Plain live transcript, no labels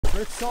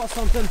Rick saw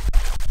something.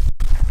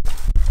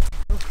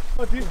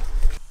 Oh, dude.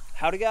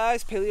 Howdy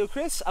guys, Paleo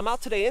Chris. I'm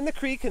out today in the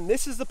creek and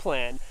this is the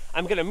plan.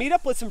 I'm gonna meet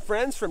up with some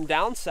friends from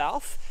down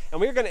south and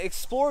we're gonna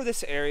explore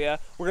this area.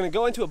 We're gonna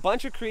go into a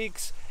bunch of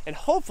creeks and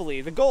hopefully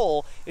the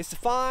goal is to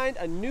find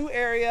a new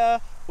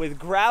area with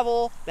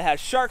gravel that has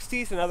shark's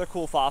teeth and other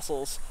cool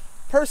fossils.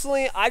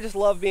 Personally, I just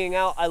love being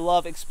out. I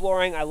love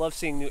exploring. I love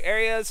seeing new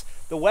areas.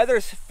 The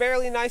weather's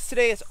fairly nice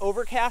today. It's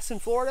overcast in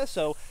Florida,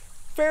 so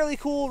fairly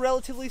cool,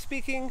 relatively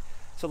speaking.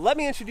 So let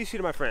me introduce you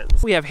to my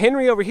friends. We have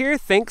Henry over here,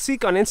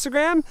 ThinkSeek on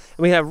Instagram, and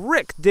we have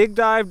Rick, Dig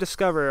Dive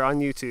Discover on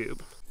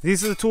YouTube.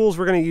 These are the tools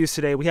we're gonna use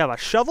today. We have a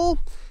shovel,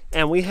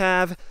 and we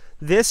have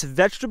this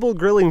vegetable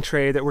grilling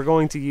tray that we're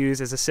going to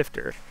use as a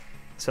sifter.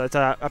 So it's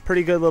a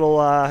pretty good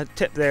little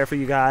tip there for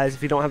you guys.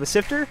 If you don't have a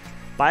sifter,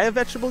 buy a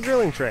vegetable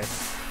grilling tray.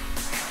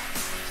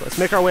 So let's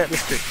make our way up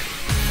this creek.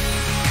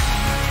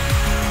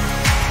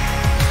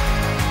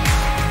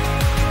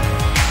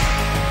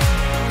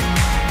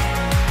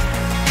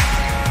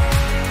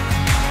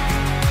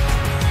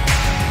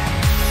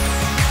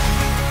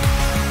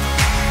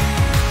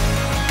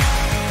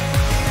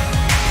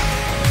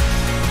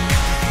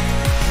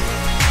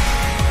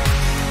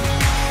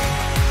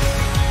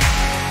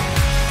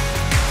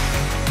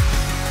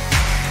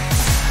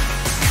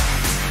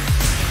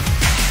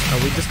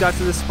 We just got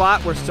to the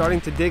spot. We're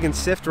starting to dig and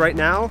sift right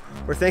now.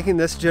 We're thinking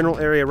this general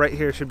area right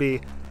here should be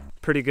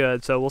pretty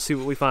good, so we'll see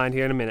what we find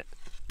here in a minute.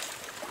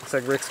 Looks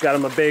like Rick's got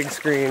him a big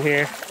screen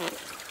here.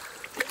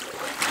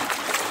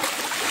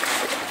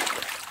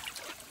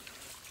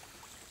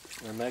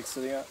 Our Meg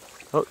sitting up.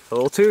 Oh, a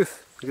little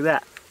tooth. Look at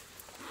that.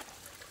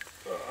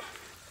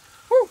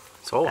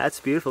 So that's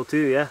beautiful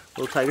too, yeah.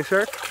 Little tiger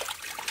shark.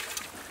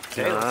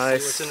 Okay,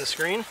 nice. let's see what's in the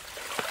screen.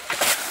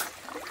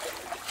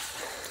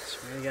 So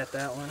we got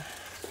that one.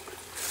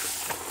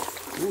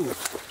 Ooh.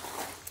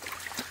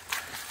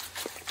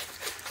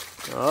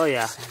 Oh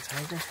yeah.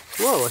 Sand tiger.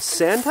 Whoa, a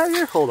sand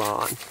tiger? Hold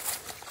on.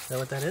 Is that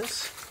what that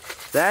is?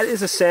 That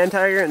is a sand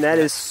tiger, and that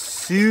is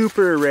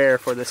super rare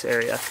for this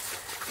area.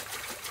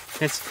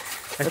 I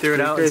threw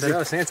it out crazy. and said,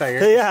 oh, sand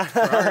tiger. Yeah.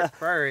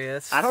 For our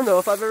area, I don't know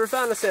if I've ever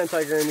found a sand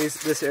tiger in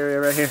this area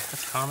right here.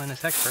 that's common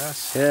as heck for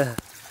us. Yeah.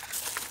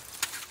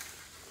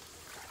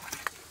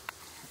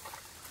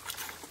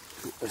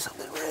 There's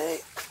something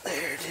right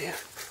there, too.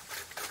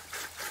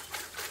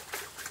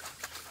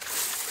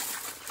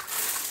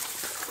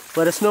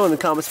 Let us know in the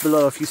comments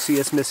below if you see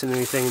us missing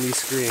anything in these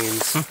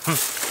screens.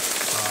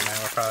 Oh man,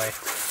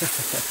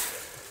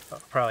 we're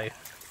probably.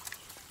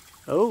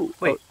 Oh,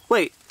 wait. Oh,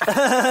 wait.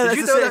 Did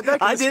you throw that back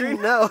in I the screen?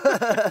 didn't know.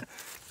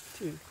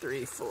 2,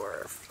 3,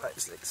 4, 5,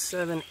 6,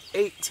 7,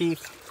 8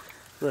 teeth.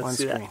 Let's on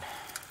see screen.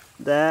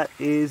 That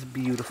is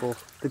beautiful.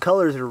 The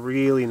colors are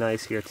really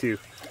nice here too.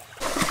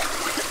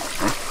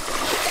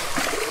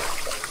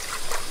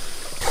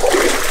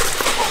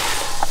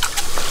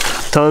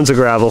 Tons of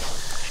gravel.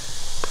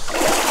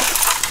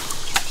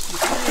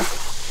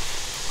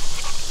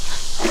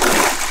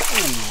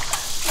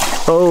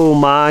 Oh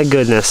my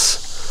goodness.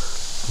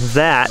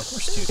 That,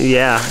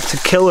 yeah, it's a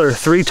killer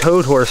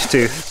three-toed horse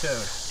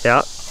tooth.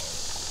 Yeah.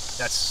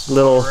 That's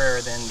little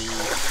rarer than the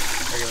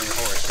regular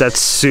horse. That's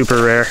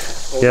super rare.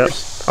 Yep.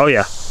 Oh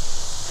yeah.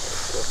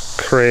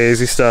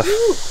 Crazy stuff.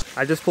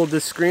 I just pulled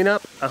this screen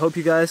up. I hope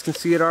you guys can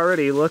see it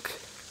already. Look,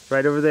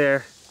 right over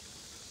there.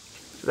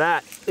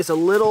 That is a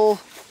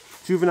little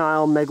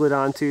juvenile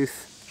Megalodon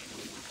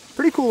tooth.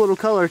 Pretty cool little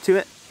color to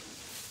it.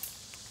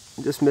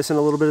 I'm just missing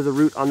a little bit of the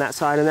root on that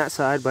side and that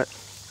side, but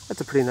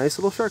that's a pretty nice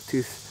little shark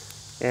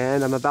tooth.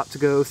 And I'm about to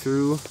go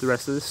through the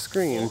rest of the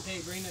screen.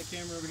 Hey, bring that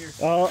camera over here.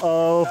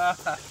 Uh-oh.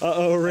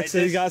 Uh-oh, Rick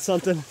said he got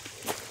something.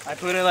 I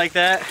put it like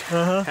that.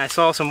 And I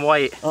saw some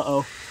white.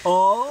 Uh-oh.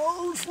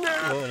 Oh,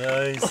 snap. Oh,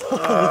 nice.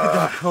 Look at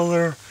that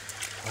color.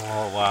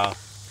 Oh, wow.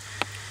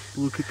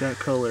 Look at that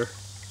color.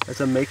 That's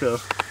a mako.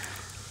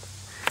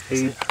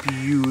 A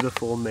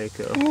beautiful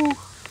mako. Ooh.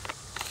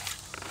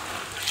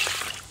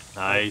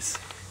 Nice.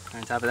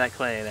 On top of that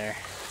clay there.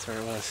 That's where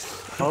it was.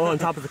 Oh, on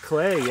top of the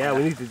clay. Yeah,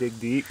 we need to dig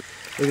deep.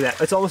 Look at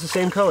that. It's almost the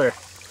same color.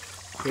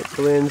 It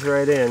blends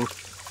right in.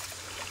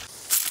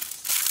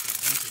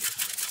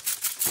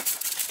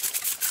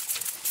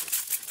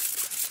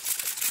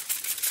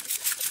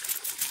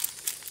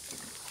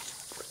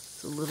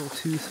 It's a little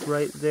tooth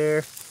right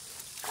there.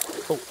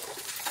 Oh,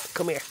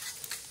 come here.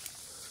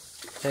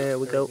 There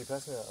we go. Can you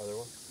pass me that other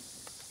one?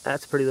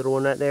 That's a pretty little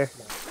one right there.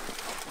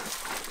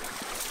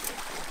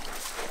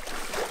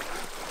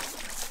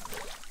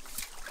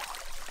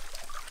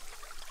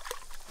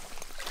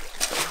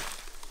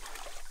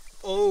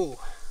 Oh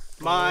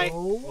my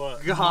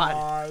God.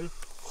 My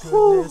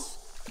goodness.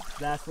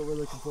 That's what we're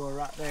looking for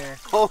right there.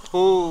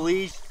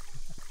 Holy.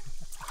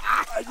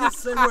 I just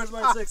said, where's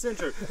my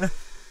 6-incher?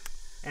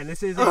 And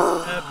this is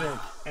a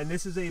and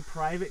this is a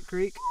private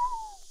creek.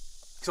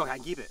 So I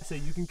can keep it. So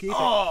you can keep it.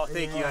 Oh,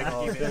 thank you. I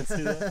can keep it. Let's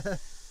do that.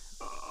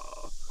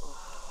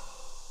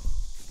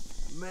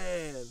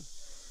 Man,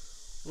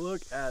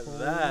 look at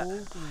that.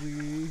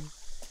 Holy.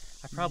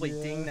 I probably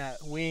dinged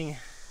that wing.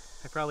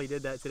 I probably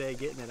did that today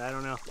getting it. I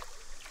don't know.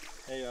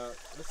 Hey,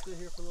 let's stay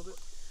here for a little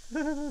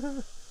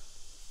bit.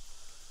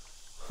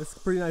 That's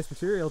pretty nice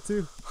material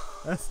too.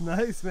 That's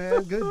nice,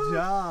 man. Good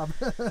job.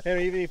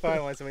 Henry, even if you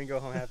find one, so we can go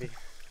home happy.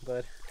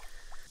 But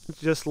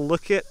Just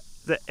look at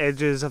the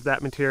edges of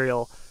that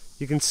material.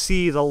 You can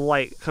see the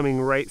light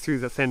coming right through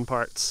the thin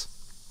parts.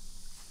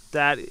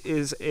 That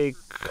is a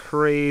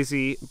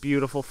crazy,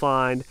 beautiful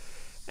find.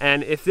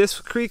 And if this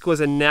creek was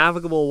a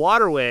navigable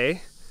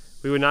waterway,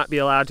 we would not be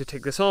allowed to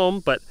take this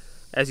home, but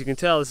as you can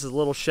tell, this is a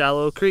little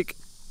shallow creek.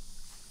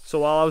 So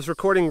while I was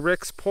recording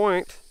Rick's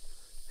point,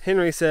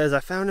 Henry says,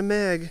 I found a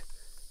Meg,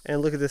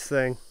 and look at this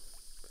thing.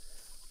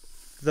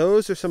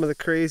 Those are some of the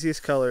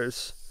craziest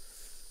colors.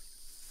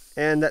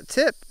 And that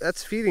tip,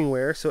 that's feeding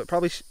wear, so it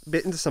probably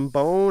bit into some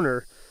bone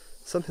or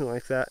something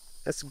like that.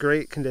 That's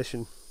great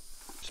condition.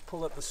 Just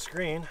pull up the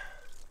screen.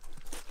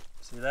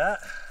 See that?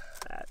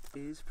 That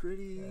is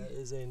pretty. That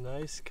is a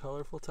nice,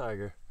 colorful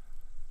tiger.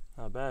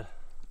 Not bad.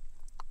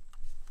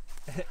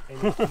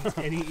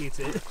 and he eats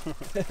it.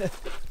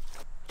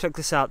 Check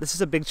this out. This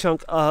is a big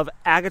chunk of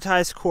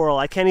agatized coral.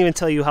 I can't even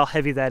tell you how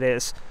heavy that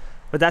is.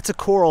 But that's a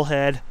coral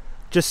head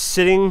just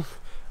sitting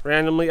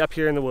randomly up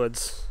here in the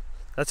woods.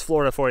 That's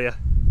Florida for you.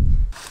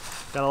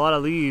 Got a lot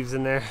of leaves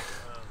in there.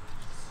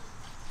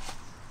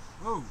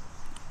 Ooh.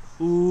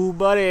 Ooh,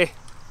 buddy.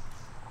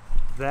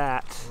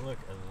 That. Look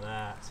at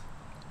that.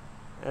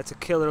 That's a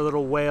killer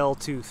little whale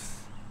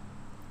tooth.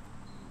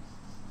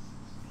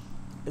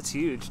 It's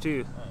huge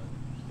too.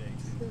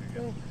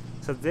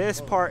 So this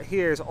part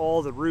here is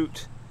all the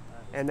root,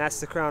 and that's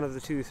the crown of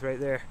the tooth right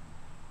there.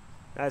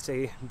 That's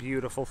a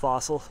beautiful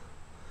fossil.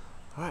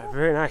 All right,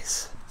 very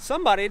nice.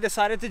 Somebody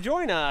decided to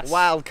join us.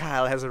 Wild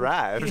Kyle has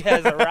arrived. He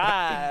has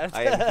arrived.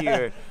 I am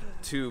here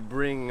to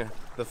bring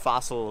the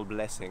fossil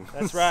blessing.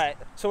 That's right.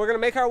 So we're gonna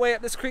make our way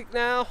up this creek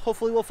now.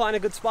 Hopefully we'll find a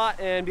good spot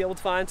and be able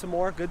to find some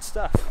more good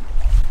stuff.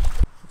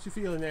 What you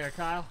feeling there,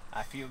 Kyle?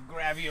 I feel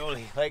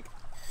gravioli. Like,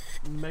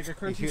 Mega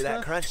crunchy you hear stuff?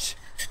 that crunch?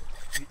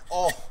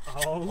 Oh,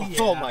 Oh yeah.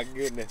 oh my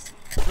goodness.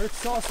 Rick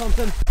saw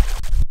something.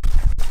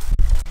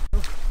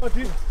 Oh,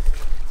 dude.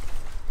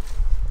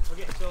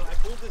 okay, so I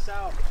pulled this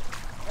out.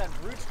 It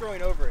had roots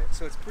growing over it,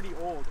 so it's pretty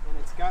old, and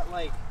it's got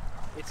like,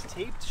 it's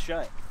taped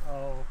shut.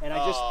 Oh. And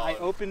I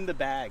opened the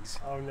bags,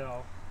 Oh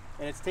no.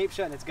 and it's taped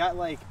shut, and it's got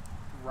like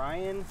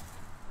Ryan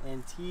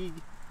and Teague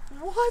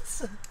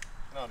What?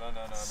 No.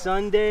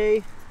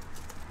 Sunday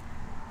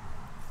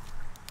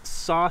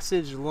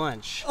sausage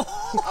lunch.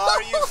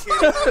 Are you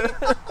kidding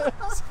me?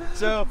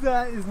 So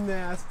That is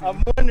nasty.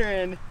 I'm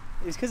wondering,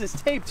 is because it's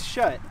taped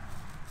shut.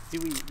 Do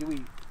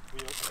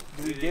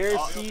we dare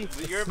see?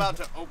 You're about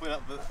to open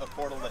up a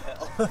portal to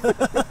hell.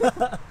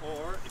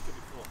 Or it could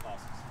be full of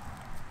fossils.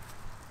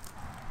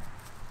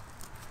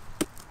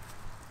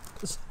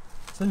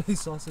 Sunday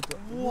sausage.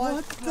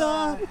 What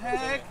the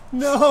heck?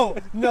 No,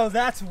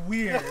 that's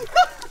weird.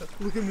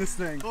 Look at this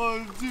thing.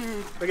 Oh,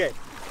 dude. Okay.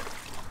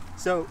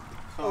 So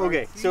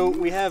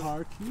we have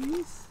Car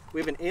keys?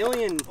 an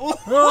alien. What?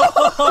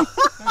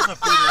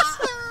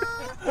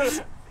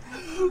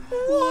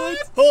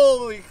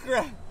 Holy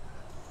crap.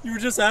 You were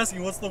just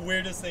asking what's the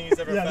weirdest thing he's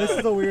ever Yeah, found. this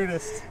is the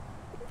weirdest.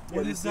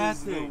 What is is that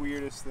the thing?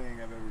 weirdest thing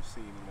I've ever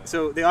seen in that.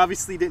 So they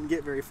obviously didn't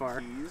get very far.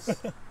 Keys.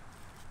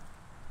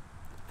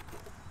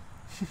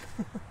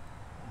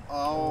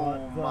 Oh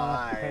What the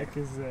my. heck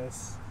is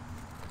this?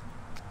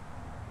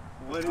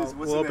 What is, what's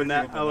We'll in open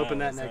there? that. I'll open in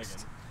that a next.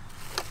 second.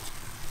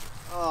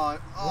 Oh,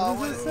 What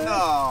what does is it say?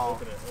 no.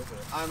 Open it, open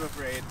it. I'm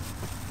afraid.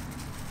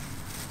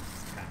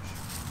 Cash.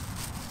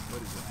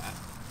 What is that?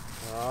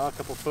 Oh, a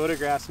couple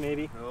photographs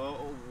maybe.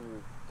 Oh,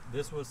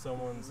 This was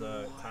someone's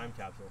time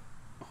capsule.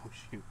 Oh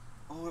shoot.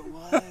 oh, it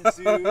was,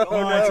 dude.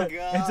 Oh my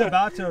god. It's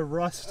about to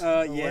rust.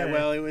 Yeah.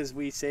 away. Well,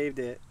 we saved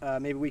it.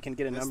 Maybe we can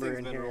get a This number thing's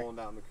in been here. rolling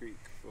down the creek.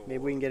 for a Maybe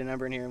we can while. get a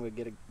number in here and we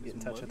get in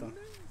touch with them.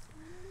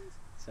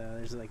 So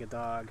there's like a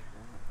dog.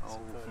 Oh,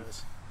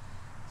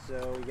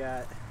 So we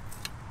got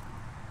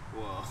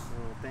whoa. a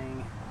little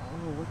thing.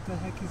 Oh, what the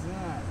heck is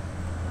that?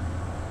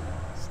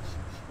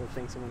 Little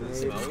thing someone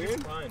Does made. it smell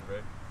weird? Fine,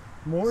 Rick.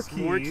 More keys.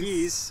 More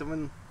keys.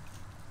 Someone.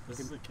 This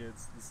is a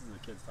kid's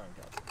time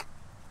capsule.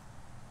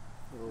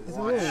 Is it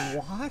a Watch.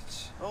 little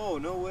watch? Oh,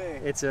 no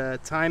way. It's a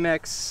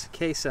Timex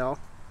K-cell.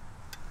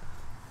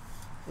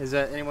 Is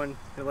that anyone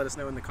can let us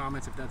know in the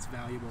comments if that's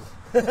valuable?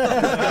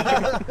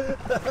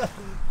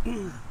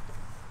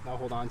 I'll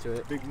hold on to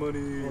it. Big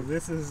money. Well,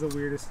 this is the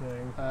weirdest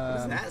thing. What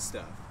is that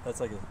stuff? That's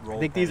like a roll. I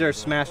think these are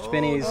smashed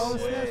pennies. Oh, Oh,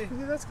 way.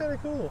 smash, that's kind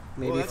of cool.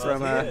 Maybe Well, that's from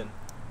not a.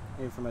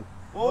 Maybe from a.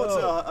 Oh, it's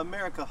a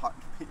America hot.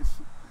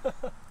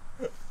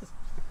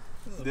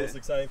 This is the most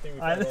exciting thing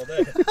we've had all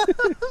day.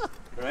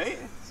 Right?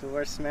 So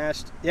we're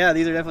smashed. Yeah,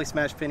 these are definitely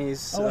smashed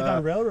pennies. Oh, like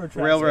on railroad tracks.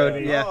 railroad,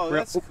 already. yeah. Oh, Rail-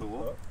 that's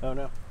cool. Oh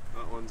no.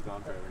 That one's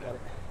gone forever now. Got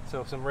it.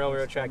 So some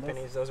railroad track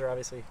pennies. Those are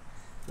obviously.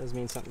 Those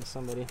mean something to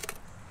somebody.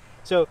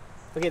 So,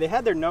 okay, they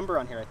had their number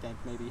on here. I think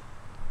maybe.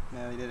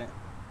 No, they didn't.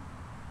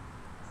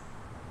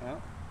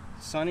 No.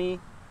 Sunny,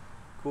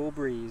 cool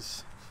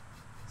breeze.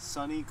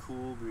 Sunny,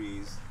 cool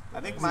breeze. I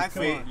think my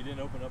favorite. You didn't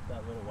open up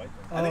that little white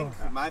thing. I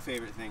think my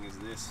favorite thing is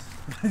this.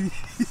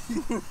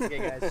 Okay,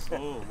 guys.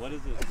 Oh, what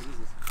is it? What is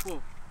this?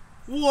 Whoa.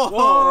 Whoa!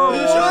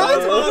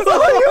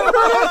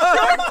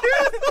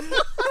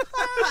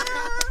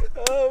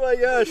 Oh my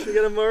gosh, we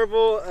got a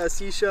marble, a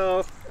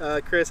seashell.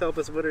 Chris, help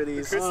us. What are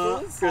these?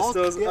 Crystals?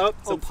 Crystals. Yeah.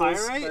 Some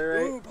Pyrite?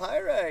 Ooh,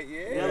 pyrite, yeah.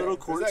 Yeah, little Is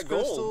quartz that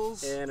gold?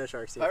 crystals. And a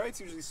shark teeth. Pyrite's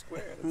usually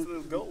square. That's a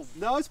little gold.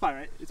 No, it's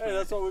pyrite. It's Hey, pyrite.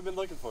 that's what we've been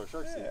looking for.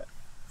 Shark teeth. Yeah.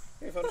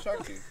 Hey, found a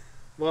shark tooth.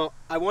 Well,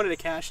 I wanted a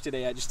cache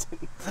today. I just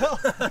didn't.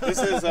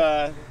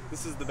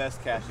 This is the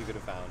best cache you could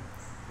have found.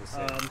 Just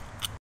saying.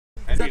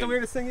 Is that the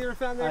weirdest thing you ever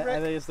found there, I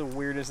Rick? think it's the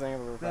weirdest thing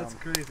I've ever found. That's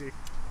crazy.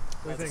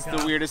 It's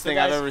the weirdest So thing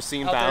guys, I've ever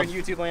seen out found. there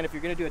in YouTube land, if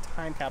you're gonna do a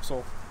time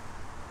capsule,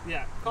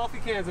 Yeah, coffee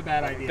can's a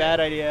bad idea. bad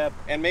idea.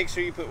 And make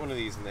sure you put one of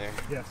these in there,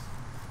 Yes.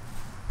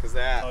 because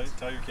that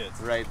Tell your kids.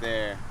 right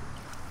there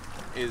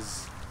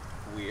is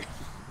weird.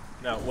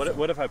 Now,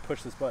 what if I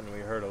push this button? We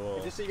heard a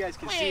little. Just so you guys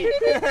can see,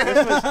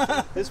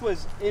 this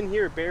was in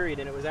here buried,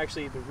 and it was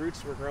actually the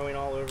roots were growing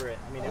all over it.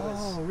 I mean, it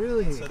was. Oh,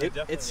 really? So they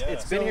definitely-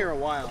 It's been here a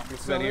while.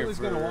 It's So been it here was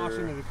going to wash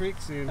into the creek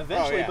soon.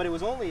 Eventually, yeah. but it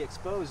was only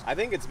exposed. I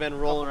think it's been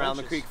rolling Couple around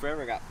the inches. creek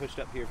forever. Got pushed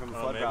up here from the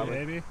Oh, flood, maybe. probably.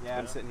 Maybe. It's Yeah,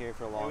 been sitting here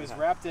for a long it was time.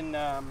 wrapped in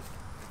bag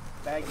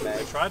They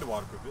bags, tried to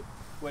waterproof it.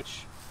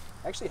 which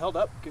actually held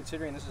up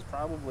considering this is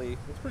probably.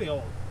 It's pretty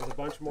old. There's a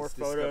bunch more It's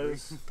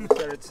photos. We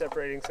started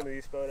separating some of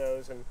these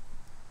photos, and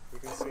you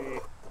can see.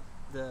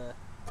 The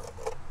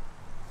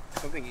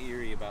Something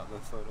eerie about the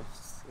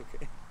photos.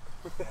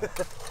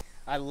 Okay.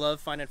 I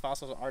love finding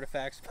fossils and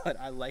artifacts, but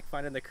I like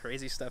finding the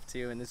crazy stuff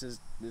too. And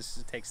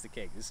this takes the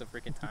cake. This is a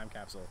freaking time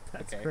capsule.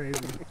 That's okay. crazy.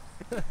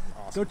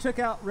 Awesome. Go check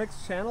out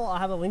Rick's channel. I'll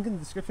have a link in the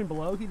description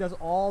below. He does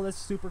all this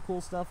super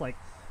cool stuff like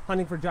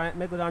hunting for giant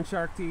Megalodon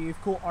shark teeth,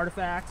 cool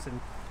artifacts, and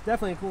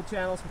definitely a cool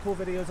channel, some cool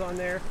videos on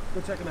there.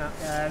 Go check him out,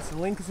 guys. The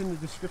link is in the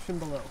description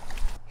below.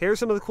 Here's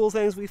some of the cool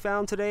things we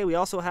found today. We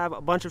also have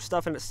a bunch of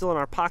stuff and it's still in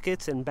our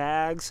pockets and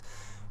bags.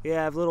 We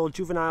have little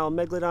juvenile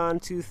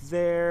Megalodon tooth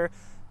there.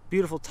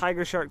 Beautiful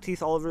tiger shark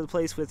teeth all over the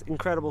place with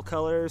incredible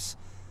colors.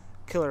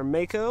 Killer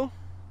mako.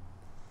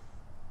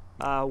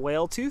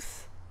 Whale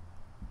tooth.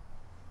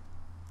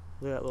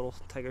 Look at that little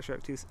tiger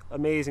shark tooth.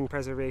 Amazing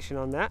preservation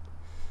on that.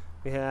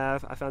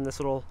 I found this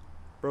little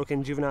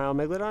broken juvenile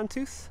Megalodon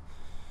tooth.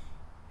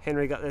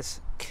 Henry got this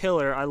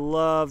killer. I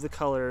love the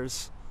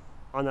colors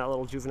on that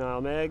little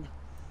juvenile Meg.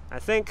 I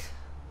think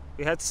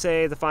we have to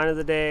say the find of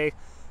the day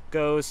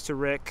goes to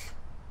Rick.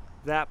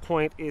 That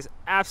point is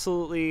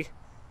absolutely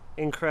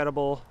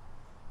incredible.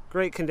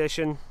 Great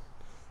condition.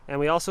 And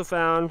we also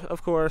found,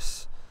 of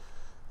course,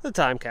 the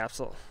time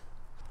capsule.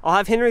 I'll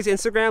have Henry's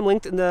Instagram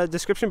linked in the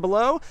description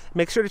below.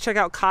 Make sure to check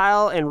out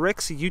Kyle and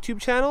Rick's YouTube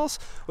channels,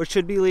 which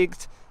should be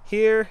linked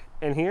here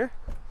and here.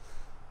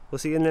 We'll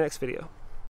see you in the next video.